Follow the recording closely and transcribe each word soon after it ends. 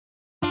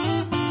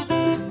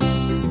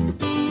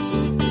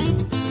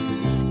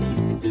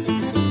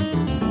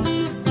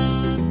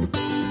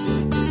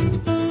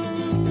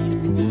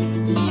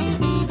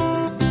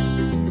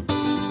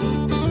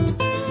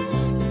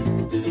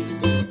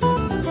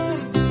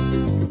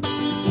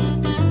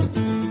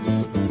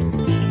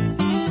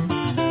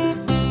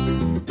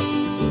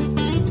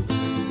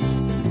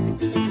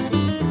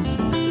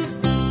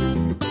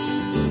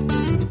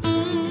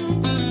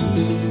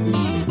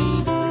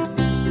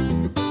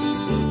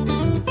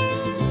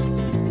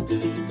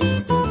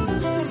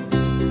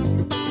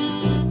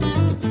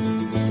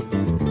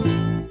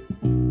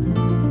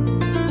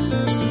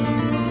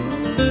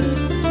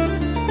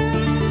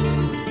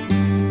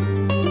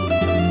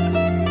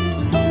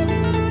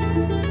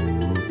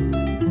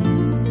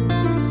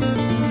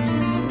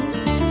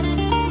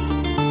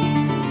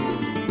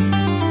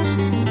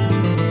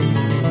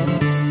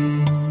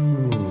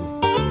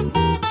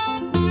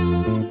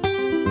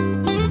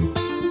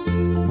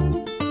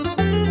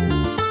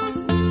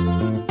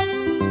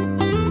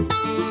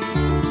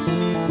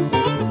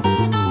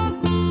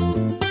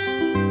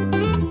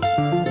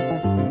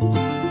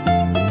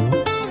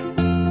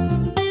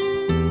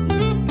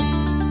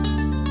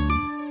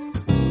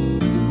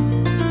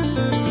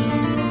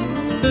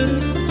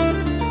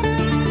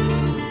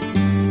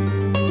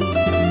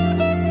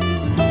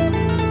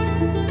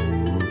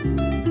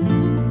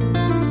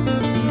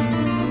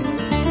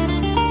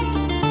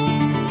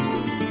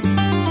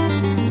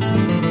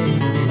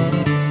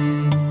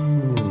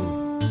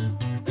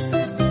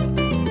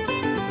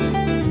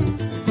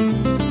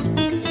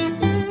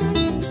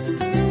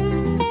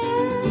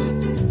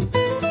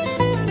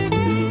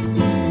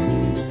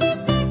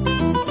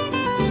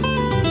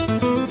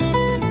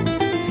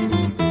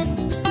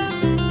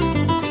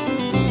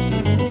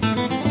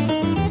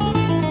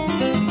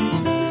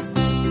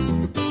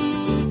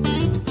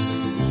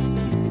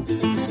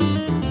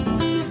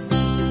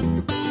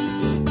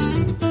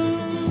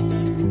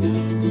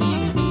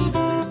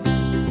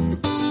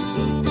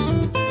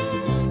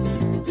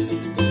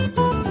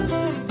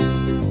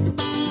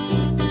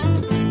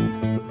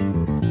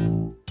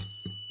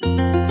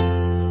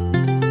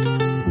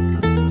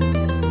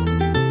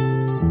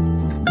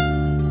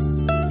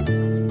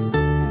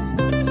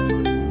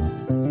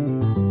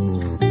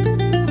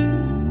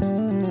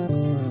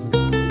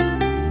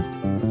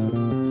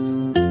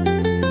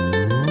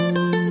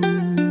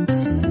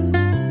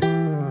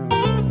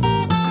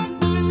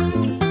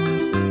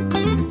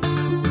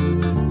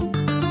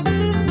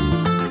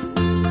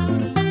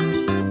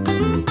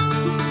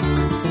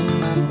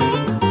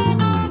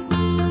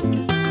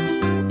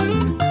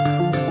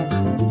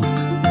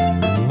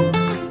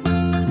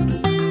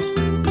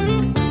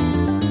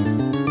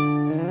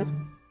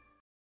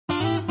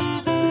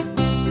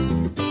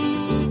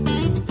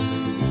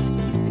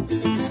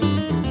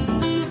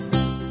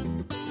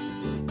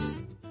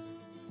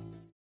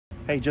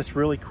Hey, just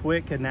really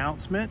quick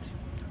announcement.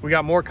 We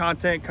got more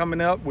content coming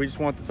up. We just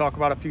want to talk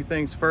about a few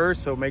things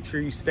first, so make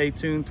sure you stay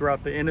tuned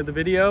throughout the end of the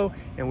video,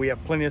 and we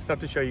have plenty of stuff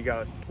to show you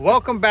guys.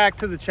 Welcome back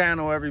to the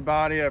channel,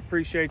 everybody. I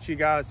appreciate you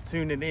guys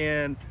tuning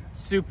in.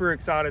 Super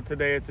excited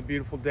today. It's a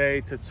beautiful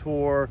day to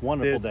tour.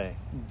 Wonderful day.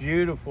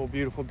 Beautiful,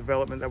 beautiful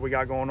development that we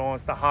got going on.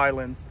 It's the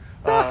Highlands.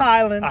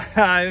 Highlands.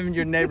 I'm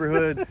your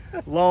neighborhood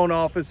loan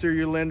officer,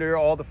 your lender.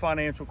 All the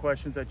financial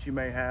questions that you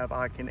may have,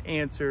 I can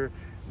answer.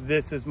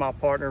 This is my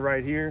partner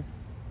right here,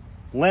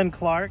 Len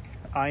Clark.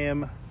 I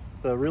am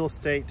the real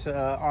estate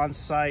on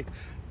site,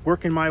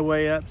 working my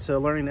way up to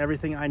learning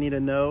everything I need to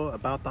know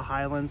about the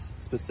Highlands,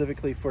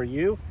 specifically for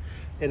you.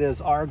 It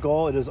is our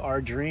goal, it is our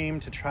dream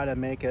to try to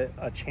make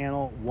a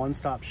channel,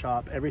 one-stop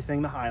shop,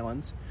 everything the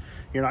Highlands.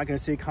 You're not going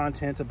to see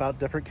content about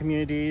different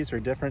communities or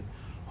different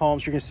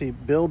homes. You're going to see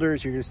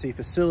builders, you're going to see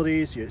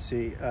facilities, you're going to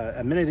see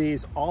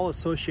amenities, all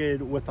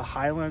associated with the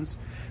Highlands.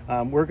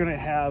 We're going to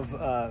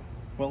have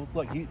well,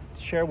 look, you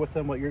share with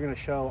them what you're going to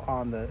show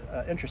on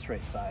the interest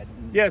rate side.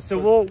 Yeah,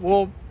 so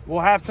we'll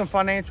have some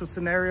financial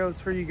scenarios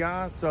for you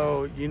guys,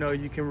 so you know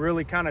you can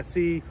really kind of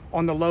see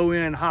on the low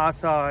end, high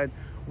side,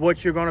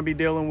 what you're going to be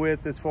dealing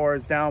with as far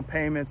as down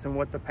payments and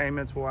what the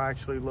payments will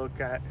actually look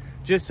at,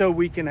 just so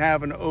we can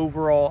have an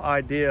overall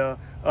idea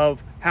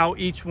of how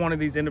each one of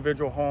these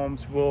individual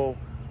homes will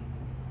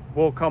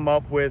come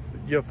up with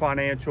your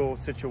financial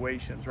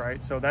situations,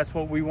 right? So that's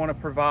what we want to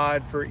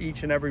provide for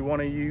each and every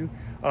one of you.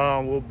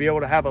 We'll be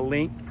able to have a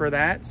link for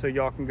that, so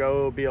y'all can go.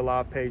 It'll be a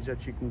live page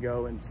that you can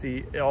go and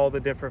see all the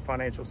different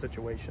financial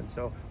situations.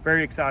 So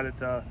very excited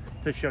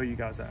to show you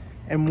guys that.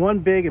 And one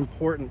big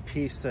important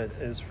piece that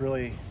is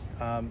really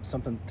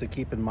something to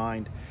keep in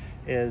mind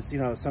is, you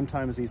know,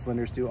 sometimes these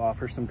lenders do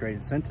offer some great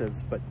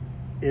incentives, but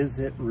is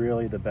it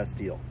really the best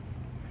deal?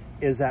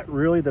 Is that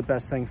really the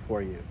best thing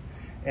for you?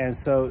 And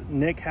so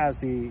Nick has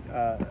the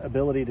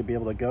ability to be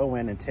able to go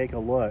in and take a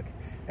look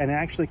and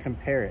actually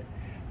compare it.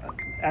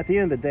 At the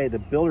end of the day, the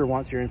builder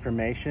wants your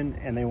information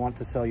and they want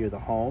to sell you the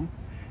home.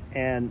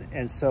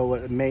 And so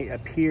what may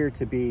appear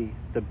to be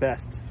the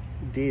best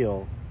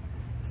deal,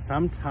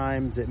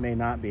 sometimes it may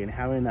not be. And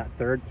having that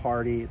third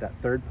party, that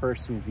third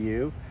person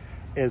view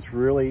is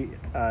really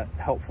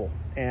helpful.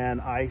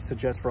 And I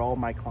suggest for all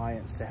my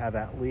clients to have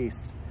at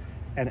least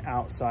an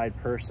outside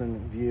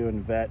person view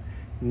and vet.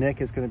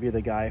 Nick is going to be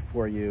the guy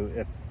for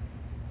you.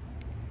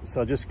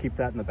 So just keep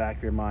that in the back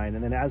of your mind.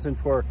 And then as in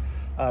for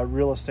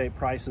real estate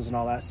prices and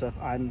all that stuff,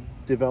 I'm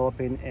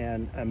developing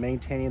and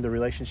maintaining the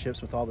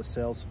relationships with all the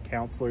sales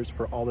counselors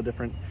for all the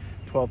different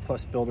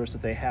 12+ builders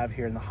that they have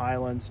here in the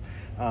Highlands.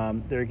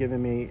 They're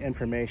giving me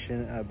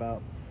information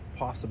about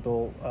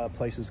possible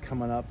places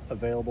coming up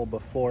available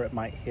before it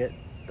might hit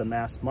the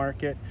mass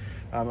market.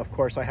 Of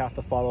course, I have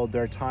to follow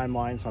their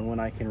timelines on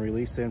when I can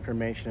release the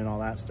information and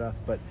all that stuff.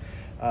 But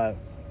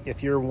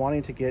if you're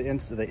wanting to get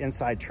into the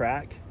inside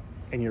track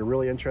and you're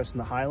really interested in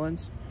the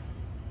Highlands,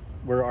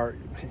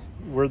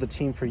 we're the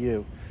team for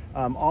you.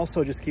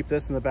 Also, just keep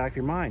this in the back of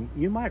your mind.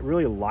 You might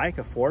really like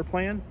a floor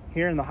plan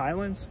here in the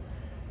Highlands,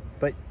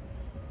 but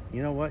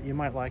you know what? You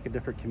might like a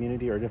different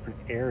community or a different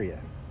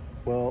area.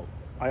 Well,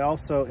 I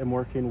also am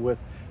working with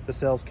the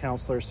sales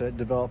counselors to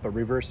develop a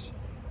reverse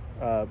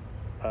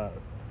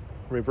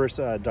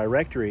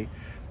directory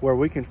where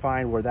we can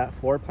find where that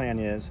floor plan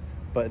is,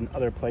 but in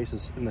other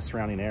places in the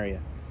surrounding area.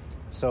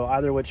 So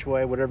either which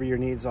way, whatever your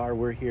needs are,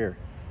 we're here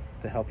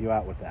to help you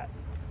out with that.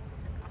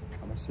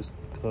 Let's just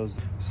close.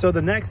 So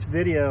the next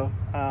video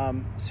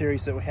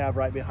series that we have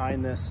right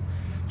behind this,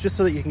 just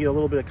so that you can get a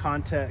little bit of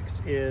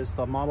context, is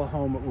the model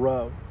home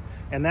row.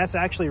 And that's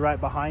actually right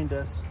behind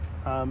us.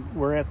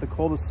 We're at the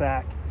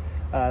cul-de-sac.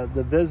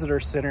 The visitor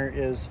center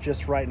is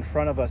just right in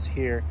front of us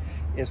here.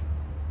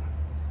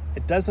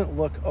 It doesn't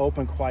look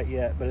open quite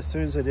yet, but as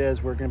soon as it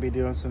is, we're going to be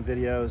doing some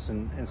videos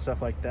and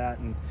stuff like that,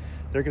 and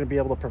they're going to be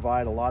able to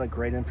provide a lot of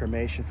great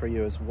information for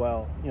you as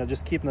well. You know,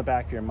 just keep in the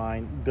back of your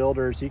mind,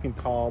 builders, you can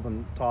call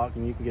them, talk,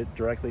 and you can get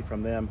directly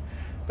from them.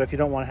 But if you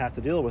don't want to have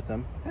to deal with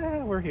them,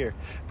 we're here.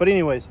 But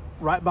anyways,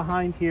 right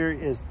behind here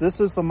this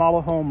is the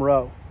model home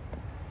row.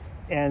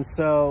 And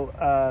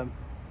so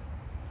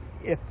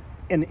if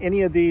in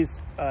any of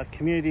these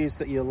communities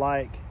that you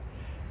like,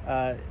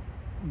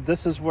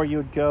 this is where you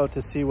would go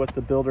to see what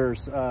the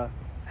builders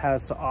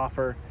has to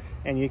offer,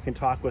 and you can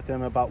talk with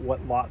them about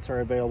what lots are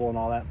available and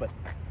all that. But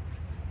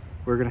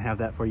we're gonna have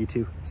that for you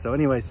too. So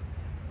anyways,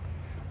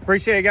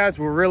 appreciate it, guys.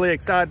 We're really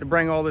excited to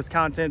bring all this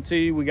content to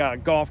you. We got a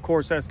golf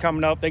course that's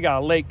coming up, they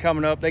got a lake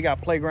coming up, they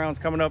got playgrounds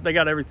coming up, they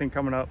got everything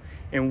coming up,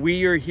 and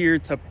we are here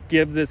to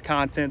give this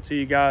content to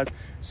you guys.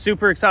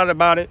 Super excited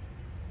about it.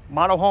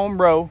 Model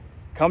home row,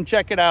 come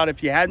check it out.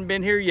 If you hadn't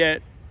been here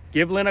yet,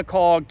 give Lynn a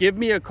call, give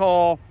me a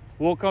call.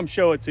 We'll come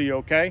show it to you,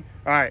 okay?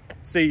 All right,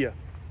 see ya.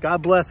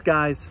 God bless,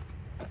 guys.